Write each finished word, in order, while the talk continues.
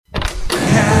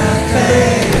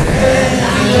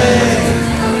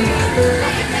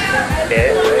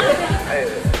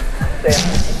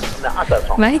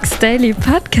Mike's Daily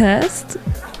Podcast.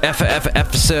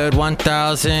 Episode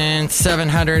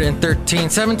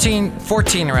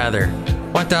 1714 rather.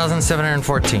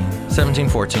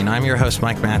 1714. I'm your host,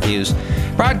 Mike Matthews,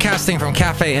 broadcasting from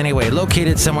Cafe Anyway,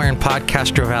 located somewhere in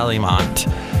Podcastro Valley, Mont,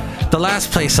 the last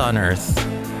place on earth.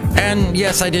 And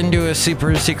yes, I didn't do a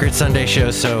super secret Sunday show,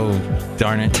 so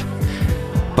darn it.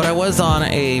 But I was on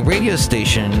a radio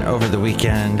station over the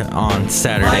weekend on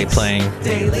Saturday playing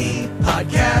Daily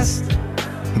Podcast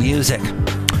music.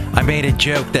 I made a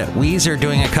joke that Weezer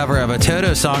doing a cover of a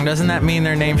Toto song, doesn't that mean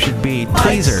their name should be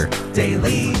Tweezer?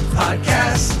 Daily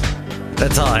Podcast.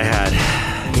 That's all I had.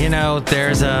 You know,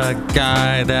 there's a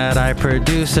guy that I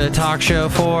produce a talk show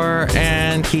for,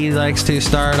 and he likes to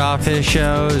start off his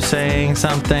show saying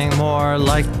something more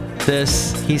like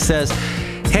this. He says,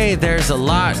 "Hey, there's a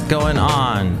lot going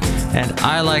on," and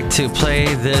I like to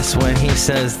play this when he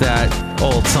says that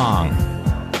old song.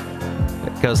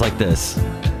 It goes like this.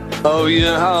 Oh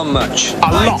yeah, how much? A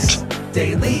lot.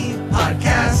 Daily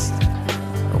Podcast.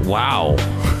 Wow.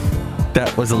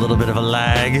 That was a little bit of a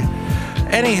lag.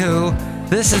 Anywho,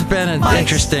 this has been an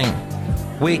interesting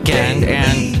weekend,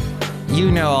 and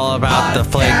you know all about the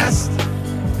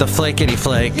flakety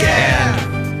flake,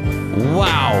 and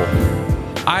wow.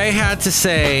 I had to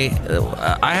say,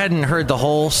 I hadn't heard the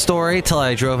whole story till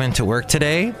I drove into work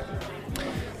today,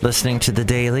 listening to the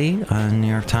Daily on New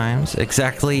York Times.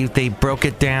 Exactly, they broke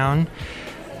it down.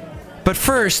 But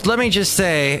first, let me just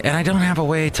say, and I don't have a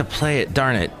way to play it,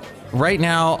 darn it. Right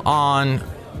now on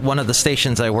one of the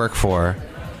stations I work for,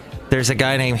 there's a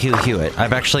guy named Hugh Hewitt.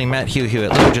 I've actually met Hugh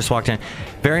Hewitt. Lou just walked in.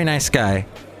 Very nice guy.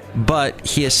 But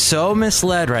he is so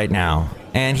misled right now.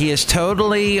 And he is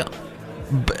totally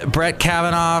Brett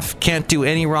Kavanaugh, can't do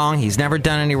any wrong. He's never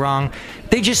done any wrong.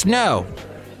 They just know.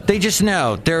 There's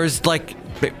like,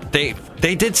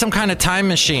 they did some kind of time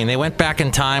machine. They went back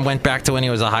in time, went back to when he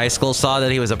was a high school, saw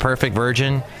that he was a perfect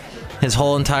virgin his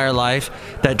whole entire life,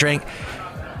 that drank.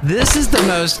 This is the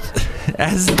most,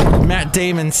 as Matt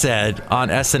Damon said on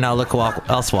SNL, look who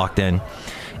else walked in.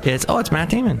 It's Matt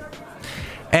Damon.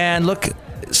 And look,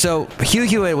 so Hugh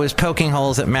Hewitt was poking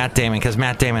holes at Matt Damon because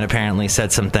Matt Damon apparently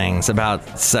said some things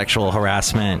about sexual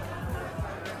harassment,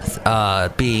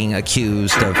 being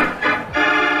accused of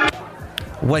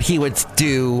what he would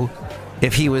do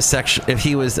if he was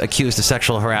accused of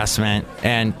sexual harassment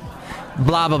and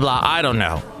blah, blah, blah. I don't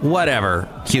know. Whatever,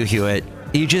 Hugh Hewitt.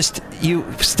 You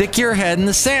stick your head in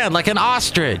the sand like an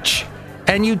ostrich,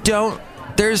 and look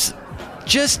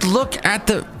at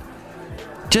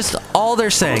all they're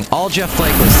saying, all Jeff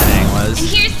Flake was saying was, and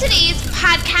here's today's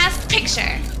podcast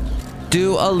picture.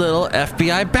 Do a little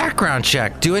FBI background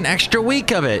check. Do an extra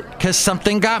week of it, because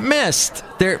something got missed.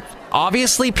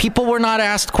 Obviously, people were not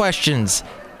asked questions.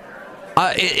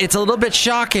 It's a little bit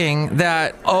shocking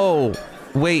that, oh,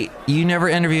 wait, you never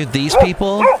interviewed these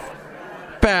people?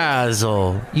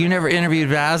 Basil. You never interviewed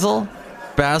Basil?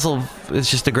 Basil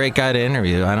is just a great guy to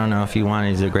interview. I don't know if you want.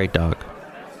 He's a great dog.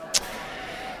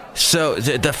 So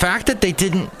the fact that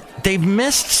they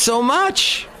missed so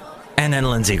much. And then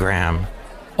Lindsey Graham.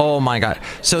 Oh my God.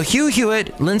 So Hugh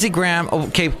Hewitt, Lindsey Graham,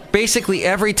 okay, basically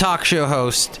every talk show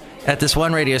host at this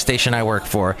one radio station I work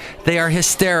for, they are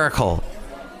hysterical.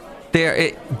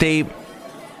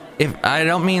 If I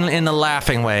don't mean in the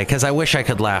laughing way, because I wish I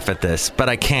could laugh at this, but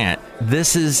I can't.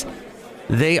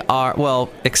 They are, well,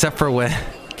 except for when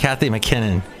Kathy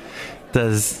McKinnon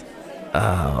does,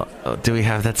 do we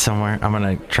have that somewhere? I'm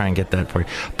going to try and get that for you.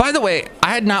 By the way,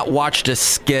 I had not watched a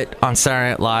skit on Saturday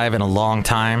Night Live in a long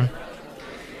time.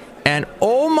 And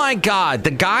oh my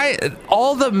God,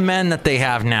 all the men that they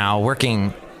have now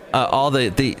working, all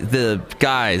the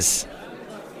guys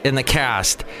in the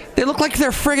cast, they look like they're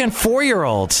friggin'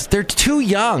 4-year-olds. They're too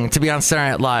young to be on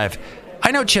Saturday Night Live.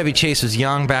 I know Chevy Chase was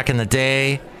young back in the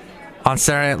day on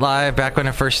Saturday Night Live, back when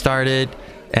it first started,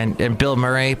 and Bill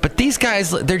Murray, but these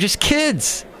guys, they're just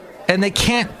kids, and they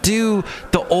can't do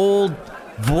the old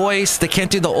voice, they can't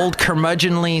do the old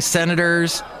curmudgeonly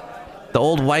senators, the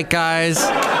old white guys.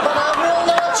 But I will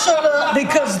not shut up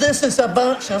because this is a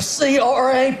bunch of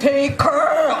CRAP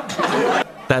crap.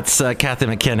 That's Kate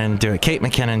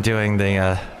McKinnon doing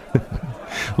the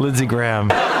Lindsey Graham.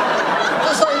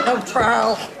 This ain't no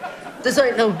trial. This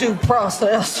ain't no due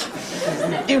process.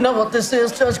 Do you know what this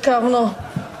is, Judge Kavanaugh?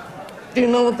 Do you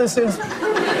know what this is?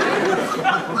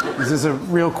 Is this a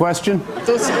real question?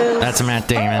 This is... That's Matt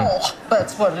Damon. Hell.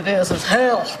 That's what it is. It's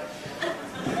hell.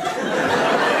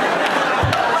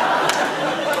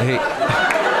 Hey.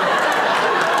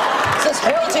 Is this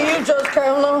hell to you, Judge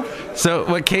Kavanaugh? So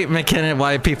what Kate McKinnon,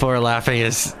 why people are laughing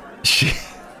is she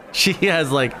has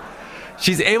like,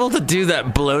 she's able to do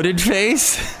that bloated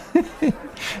face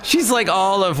She's like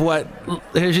all of what,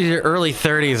 she's her early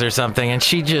 30s or something, and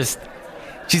she's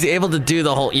able to do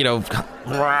the whole,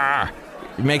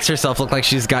 makes herself look like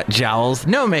she's got jowls.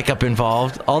 No makeup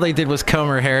involved. All they did was comb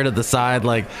her hair to the side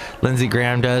like Lindsey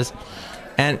Graham does.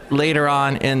 And later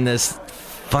on in this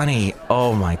funny,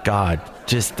 oh my God,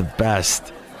 just the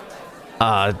best. We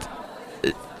got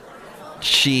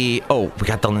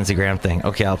the Lindsey Graham thing.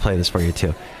 Okay, I'll play this for you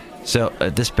too. So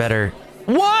this better.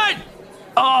 What?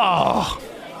 Oh,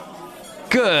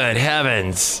 good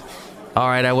heavens. All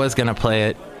right, I was going to play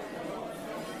it.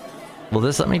 Will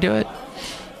this let me do it?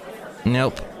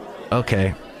 Nope.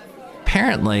 Okay.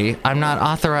 Apparently, I'm not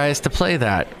authorized to play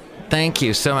that. Thank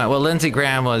you so much. Well, Lindsey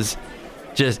Graham was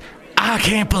just, I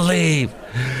can't believe.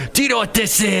 Do you know what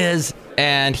this is?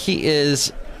 And he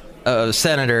is a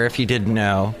senator, if you didn't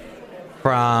know,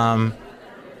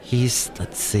 he's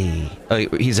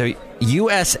a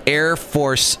U.S. Air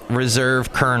Force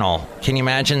Reserve Colonel. Can you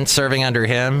imagine serving under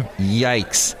him?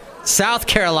 Yikes. South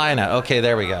Carolina. Okay,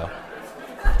 there we go.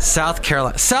 South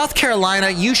Carolina,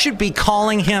 you should be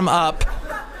calling him up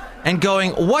and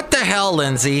going, what the hell,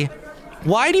 Lindsey?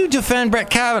 Why do you defend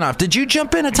Brett Kavanaugh? Did you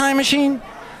jump in a time machine?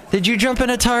 Did you jump in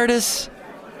a TARDIS?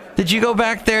 Did you go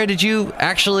back there? Did you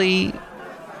actually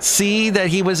see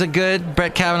that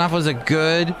Brett Kavanaugh was a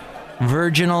good,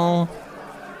 virginal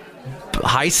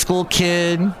high school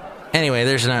kid? Anyway,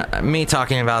 me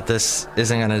talking about this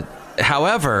isn't going to...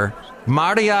 However,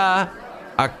 Ana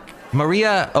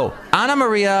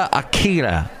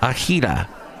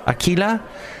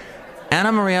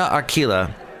Maria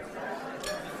Akila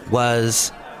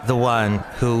was the one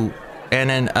who, and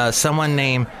then someone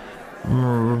named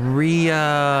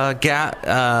Maria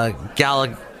Gallagher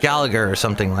or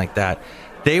something like that.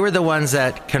 They were the ones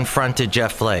that confronted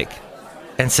Jeff Flake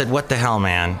and said, "What the hell,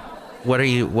 man? What are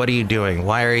you doing?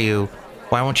 Why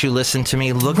won't you listen to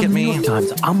me? Look at me."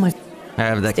 I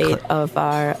have that state of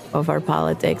our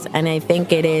politics, and I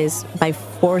think it is by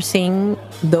forcing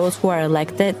those who are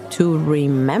elected to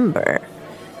remember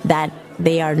that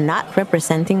they are not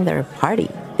representing their party.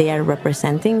 They are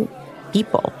representing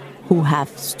people who have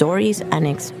stories and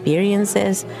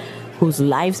experiences, whose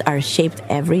lives are shaped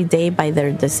every day by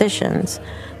their decisions.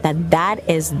 That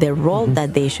is the role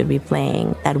that they should be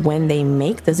playing. That when they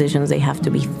make decisions, they have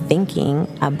to be thinking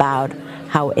about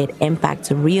how it impacts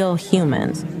real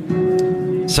humans.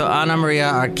 So Ana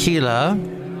Maria Akila,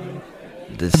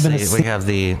 we have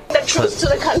the truth to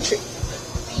the country.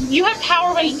 You have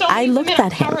power when so I looked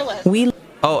at him.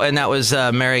 And that was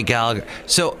Mary Gallagher.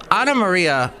 So Ana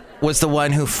Maria was the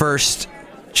one who first.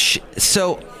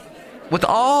 So with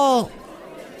all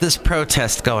this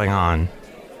protest going on,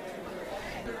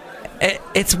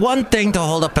 it's one thing to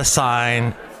hold up a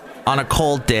sign on a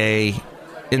cold day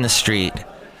in the street,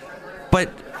 but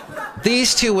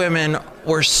these two women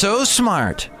were so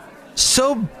smart,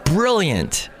 so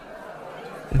brilliant.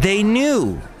 They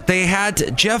knew they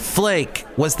had Jeff Flake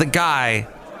was the guy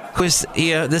who's,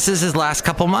 this is his last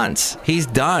couple months. He's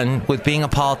done with being a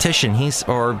politician.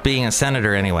 Or being a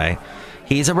senator anyway.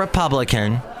 He's a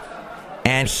Republican,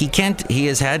 and he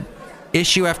has had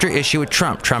issue after issue with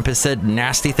Trump. Trump has said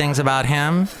nasty things about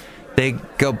him. They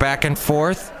go back and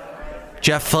forth.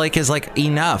 Jeff Flake is like,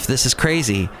 enough. This is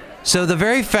crazy. So the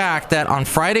very fact that on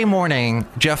Friday morning,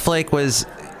 Jeff Flake was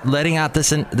letting out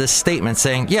this statement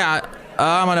saying, yeah,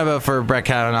 I'm going to vote for Brett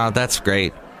Kavanaugh. That's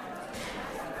great.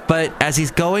 But as he's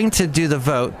going to do the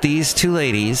vote, these two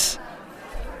ladies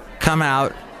come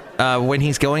out when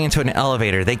he's going into an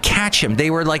elevator. They catch him.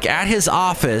 They were like at his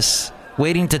office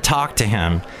waiting to talk to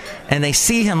him. And they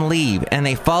see him leave and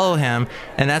they follow him.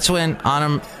 And that's when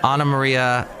Ana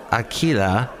Maria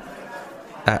Akila...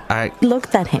 I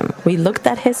looked at him. We looked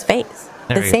at his face.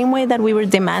 The same way that we were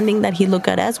demanding that he look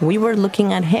at us, we were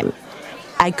looking at him.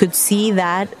 I could see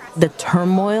that the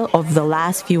turmoil of the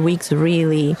last few weeks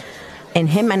really in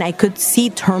him, and I could see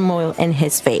turmoil in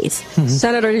his face.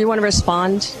 Senator, you want to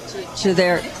respond to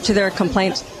their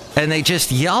complaints? And they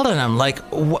just yelled at him like,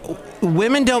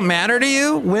 women don't matter to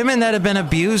you? Women that have been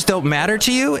abused don't matter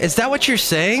to you? Is that what you're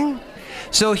saying?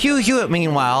 So Hugh Hewitt,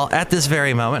 meanwhile, at this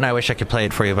very moment, and I wish I could play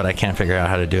it for you, but I can't figure out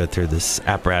how to do it through this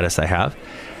apparatus I have,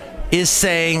 is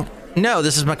saying, no,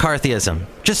 this is McCarthyism.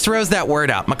 Just throws that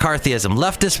word out, McCarthyism,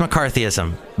 leftist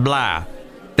McCarthyism, blah,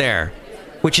 there.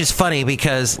 Which is funny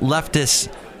because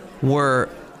leftists were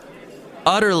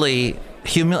utterly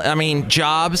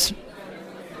jobs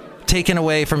taken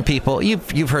away from people.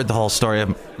 You've heard the whole story of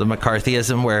the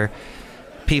McCarthyism where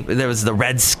there was the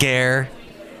Red Scare,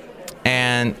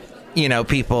 and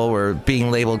people were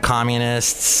being labeled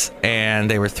communists, and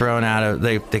they were thrown out of,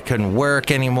 they couldn't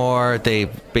work anymore. They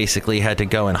basically had to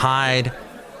go and hide.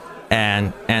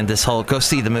 And this whole, go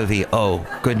see the movie,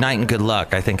 Good Night and Good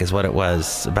Luck, I think is what it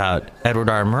was, about Edward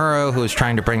R. Murrow, who was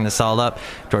trying to bring this all up.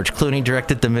 George Clooney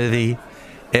directed the movie.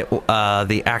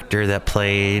 The actor that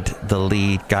played the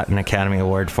lead got an Academy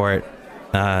Award for it,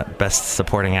 Best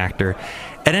Supporting Actor.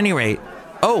 At any rate,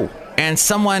 and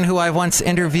someone who I once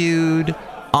interviewed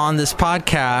on this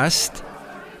podcast,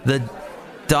 the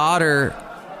daughter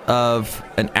of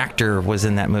an actor was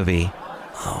in that movie.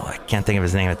 I can't think of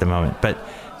his name at the moment, but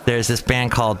there's this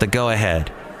band called The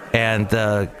Go-Ahead, and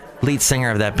the lead singer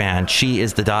of that band, she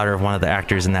is the daughter of one of the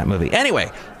actors in that movie.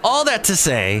 Anyway, all that to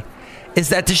say is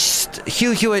that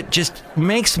Hugh Hewitt just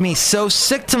makes me so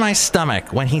sick to my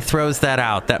stomach when he throws that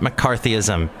out, that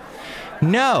McCarthyism.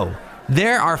 No,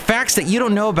 there are facts that you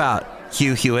don't know about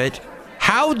Hugh Hewitt.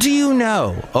 How do you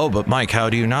know? But Mike, how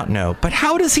do you not know? But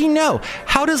how does he know?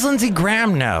 How does Lindsey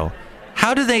Graham know?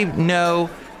 How do they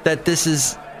know that this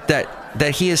is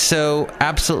that he is so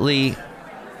absolutely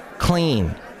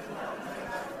clean?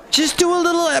 Just do a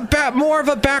little more of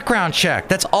a background check.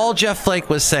 That's all Jeff Flake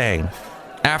was saying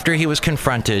after he was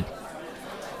confronted.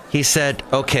 He said,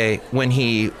 okay, when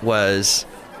he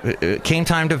came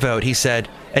time to vote, he said,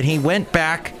 and he went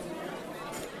back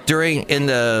in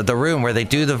the room where they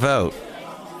do the vote.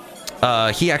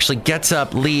 He actually gets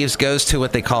up, leaves, goes to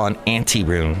what they call an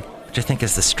ante-room, which I think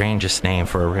is the strangest name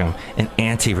for a room. An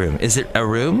ante-room. Is it a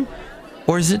room?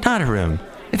 Or is it not a room?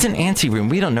 It's an ante-room.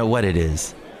 We don't know what it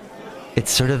is. It's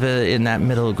sort of in that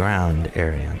middle ground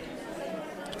area.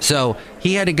 So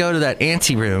he had to go to that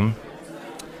ante-room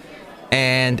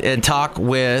and talk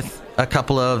with a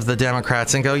couple of the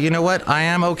Democrats and go, you know what? I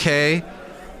am okay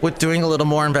with doing a little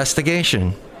more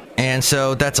investigation. And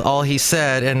so that's all he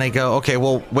said. And they go, okay,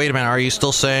 well, wait a minute. Are you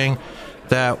still saying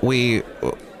that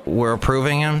we're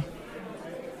approving him?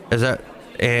 Is that...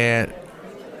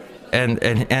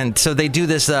 And so they do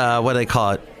this, what do they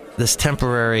call it? This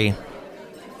temporary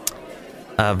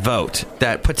vote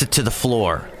that puts it to the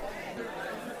floor.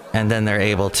 And then they're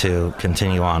able to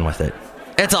continue on with it.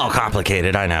 It's all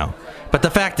complicated, I know. But the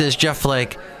fact is, Jeff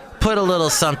Flake put a little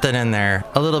something in there.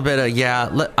 A little bit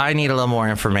of, I need a little more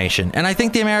information. And I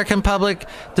think the American public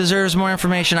deserves more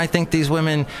information. I think these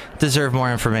women deserve more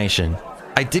information.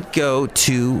 I did go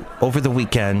over the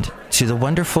weekend, to the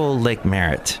wonderful Lake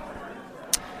Merritt.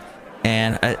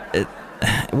 And,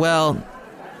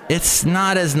 it's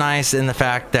not as nice in the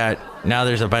fact that now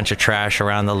there's a bunch of trash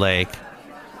around the lake.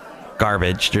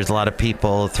 Garbage. There's a lot of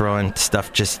people throwing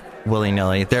stuff just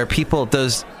willy-nilly. There are people,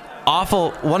 those awful,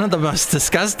 one of the most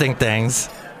disgusting things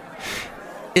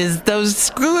is those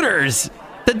scooters.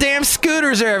 The damn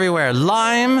scooters are everywhere.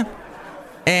 Lime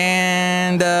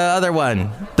and other one,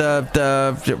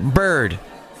 the Bird.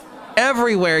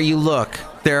 Everywhere you look,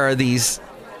 there are these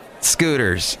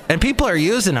scooters, and people are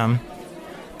using them.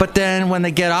 But then when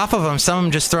they get off of them, some of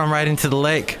them just throw them right into the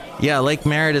lake. Yeah, Lake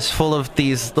Merritt is full of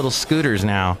these little scooters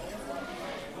now.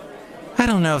 I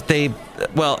don't know if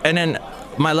and then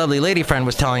my lovely lady friend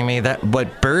was telling me that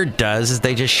what Bird does is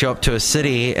they just show up to a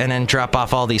city and then drop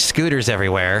off all these scooters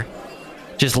everywhere.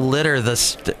 Just litter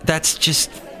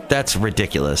that's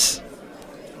ridiculous.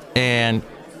 And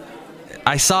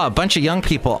I saw a bunch of young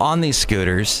people on these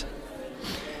scooters.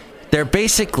 They're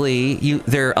basically,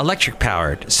 they're electric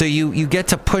powered. So you get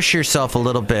to push yourself a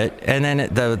little bit, and then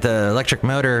the electric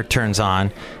motor turns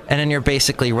on, and then you're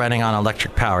basically running on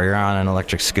electric power. You're on an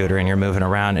electric scooter, and you're moving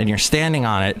around, and you're standing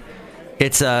on it.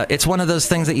 It's one of those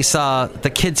things that you saw the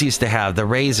kids used to have, the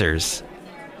Razors.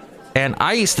 And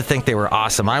I used to think they were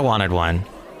awesome. I wanted one.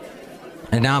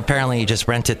 And now apparently you just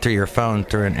rent it through your phone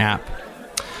through an app.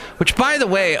 Which, by the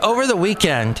way, over the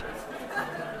weekend,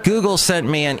 Google sent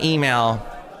me an email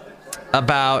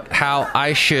about how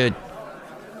I should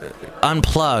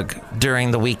unplug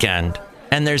during the weekend.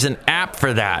 And there's an app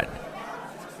for that.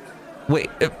 Wait,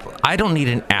 I don't need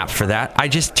an app for that. I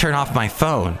just turn off my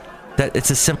phone. It's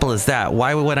as simple as that.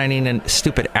 Why would I need a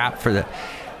stupid app for that?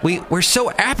 We're so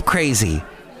app crazy.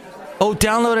 Oh,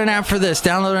 download an app for this,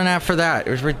 download an app for that.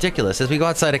 It was ridiculous. As we go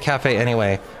outside a cafe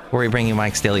anyway, where we bring you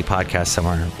Mike's Daily Podcast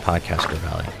somewhere in Podcaster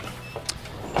Valley.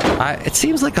 It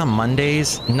seems like on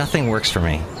Mondays, nothing works for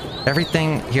me.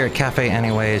 Everything here at Cafe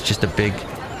Anyway is just a big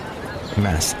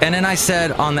mess. And then I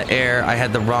said on the air I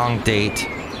had the wrong date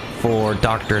for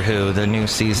Doctor Who. The new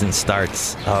season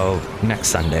starts, next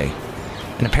Sunday.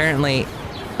 And apparently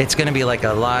it's going to be like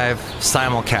a live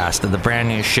simulcast of the brand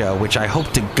new show, which I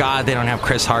hope to God they don't have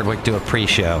Chris Hardwick do a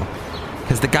pre-show.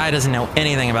 Because the guy doesn't know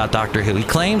anything about Doctor Who. He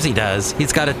claims he does.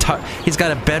 He's got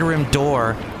a bedroom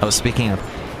door. Oh, speaking of...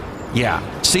 Yeah.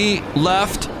 See,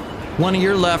 left... One of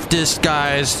your leftist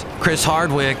guys, Chris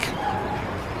Hardwick,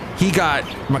 he got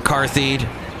McCarthy'd.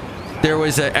 there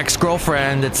was an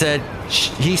ex-girlfriend that said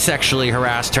he sexually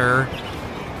harassed her,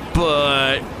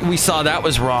 but we saw that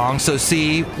was wrong. So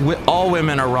see, all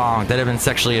women are wrong that have been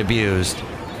sexually abused.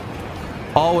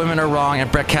 All women are wrong, and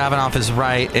Brett Kavanaugh is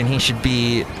right, and he should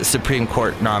be a Supreme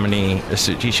Court nominee.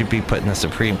 He should be put in the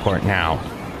Supreme Court now.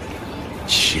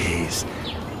 Jeez.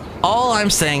 All I'm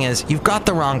saying is, you've got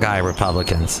the wrong guy,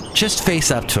 Republicans. Just face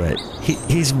up to it.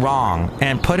 He's wrong,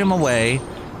 and put him away.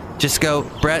 Just go,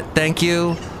 Brett, thank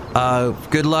you.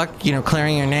 Good luck,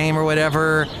 clearing your name or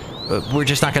whatever. We're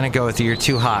just not going to go with you. You're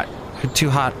too hot. Too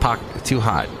hot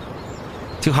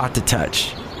to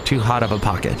touch. Too hot of a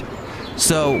pocket.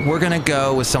 So we're going to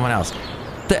go with someone else.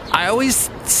 I always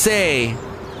say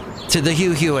to the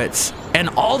Hugh Hewitts and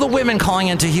all the women calling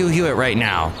into Hugh Hewitt right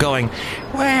now, going,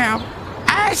 well,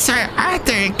 I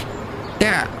think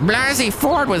that Blasey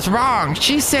Ford was wrong.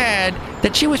 She said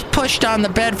that she was pushed on the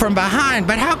bed from behind,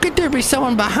 but how could there be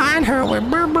someone behind her with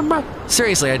blah, blah, blah?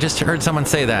 Seriously, I just heard someone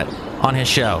say that on his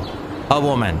show. A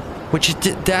woman.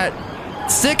 That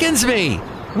sickens me.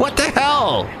 What the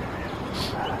hell?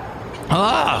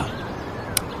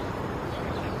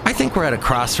 I think we're at a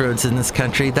crossroads in this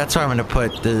country. That's why I'm going to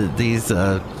put these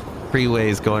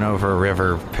freeways going over a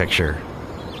river picture.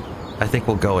 I think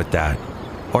we'll go with that.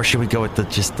 Or should we go with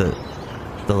just the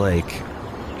lake?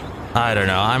 I don't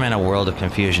know. I'm in a world of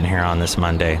confusion here on this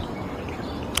Monday.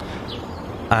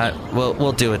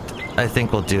 We'll do it. I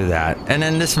think we'll do that. And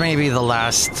then this may be the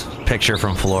last picture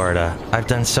from Florida. I've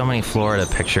done so many Florida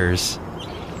pictures.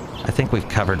 I think we've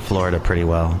covered Florida pretty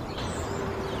well.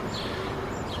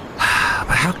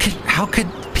 How could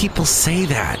people say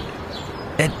that?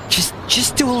 And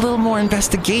just do a little more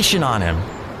investigation on him.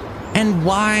 And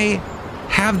why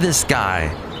have this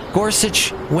guy?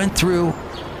 Gorsuch went through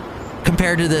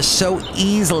compared to this so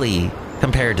easily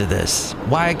compared to this.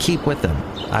 Why keep with him?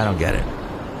 I don't get it.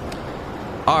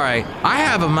 All right,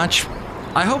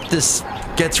 I hope this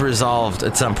gets resolved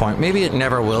at some point. Maybe it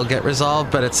never will get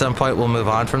resolved, but at some point we'll move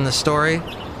on from this story.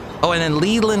 Oh, and then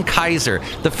Leland Kaiser.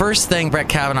 The first thing Brett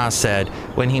Kavanaugh said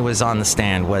when he was on the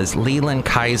stand was Leland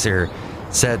Kaiser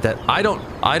said that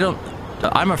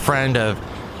I'm a friend of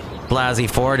Blasey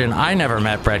Ford and I never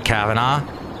met Brett Kavanaugh.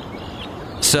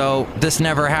 So this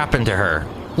never happened to her.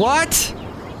 What?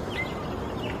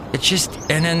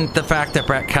 And then the fact that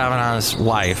Brett Kavanaugh's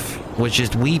wife was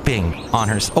just weeping on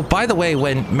her. Oh, by the way,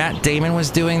 when Matt Damon was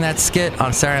doing that skit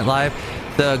on Saturday Night Live,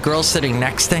 the girl sitting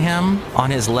next to him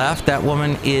on his left, that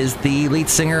woman is the lead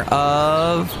singer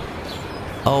of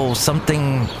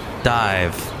something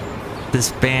Dive,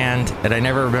 this band, and I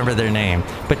never remember their name,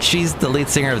 but she's the lead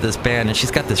singer of this band, and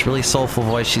she's got this really soulful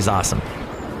voice. She's awesome.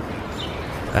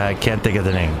 I can't think of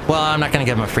the name. Well, I'm not going to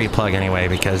give them a free plug anyway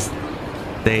because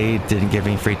they didn't give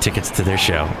me free tickets to their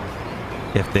show.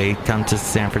 If they come to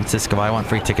San Francisco, I want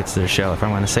free tickets to their show if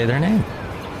I'm going to say their name.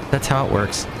 That's how it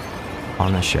works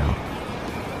on the show.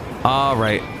 All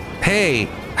right. Hey,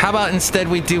 how about instead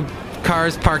we do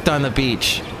cars parked on the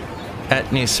beach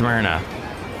at New Smyrna?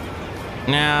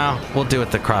 Now, we'll do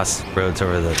it the crossroads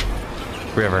over the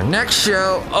river. Next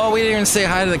show. Oh, we didn't even say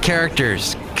hi to the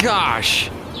characters.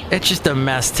 Gosh, it's just a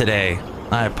mess today.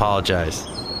 I apologize.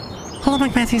 Hello,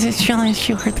 Mike Matthews. It's Shelley.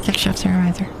 You heard the gift shop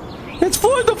supervisor. It's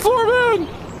Floyd the Foreman!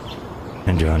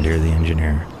 And John Deere the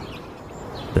engineer.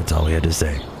 That's all we had to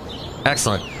say.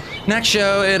 Excellent. Next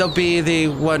show, it'll be the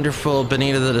wonderful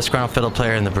Benita the disgruntled fiddle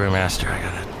player and the brewmaster. I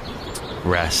gotta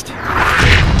rest.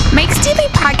 Mike's Daily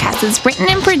Podcast is written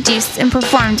and produced and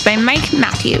performed by Mike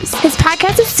Matthews. His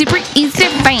podcast is super easy to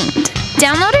find.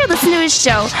 Download or listen to his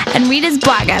show and read his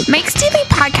blog at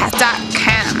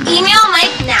mikesdailypodcast.com. Email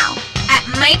Mike now at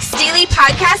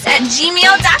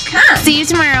mikesdailypodcast@gmail.com. See you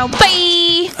tomorrow.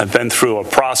 Bye. I've been through a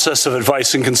process of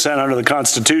advice and consent under the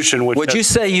Constitution. Would you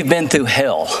say you've been through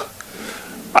hell?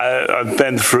 I've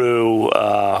been through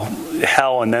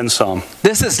hell and then some.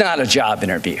 This is not a job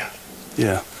interview.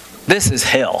 Yeah. This is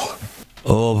hell.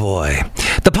 Oh, boy.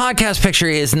 The podcast picture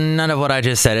is none of what I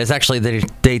just said. It's actually the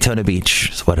Daytona Beach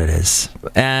is what it is.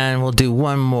 And we'll do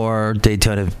one more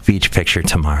Daytona Beach picture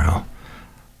tomorrow.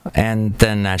 And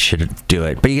then that should do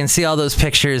it. But you can see all those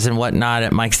pictures and whatnot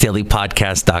at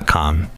mikesdailypodcast.com.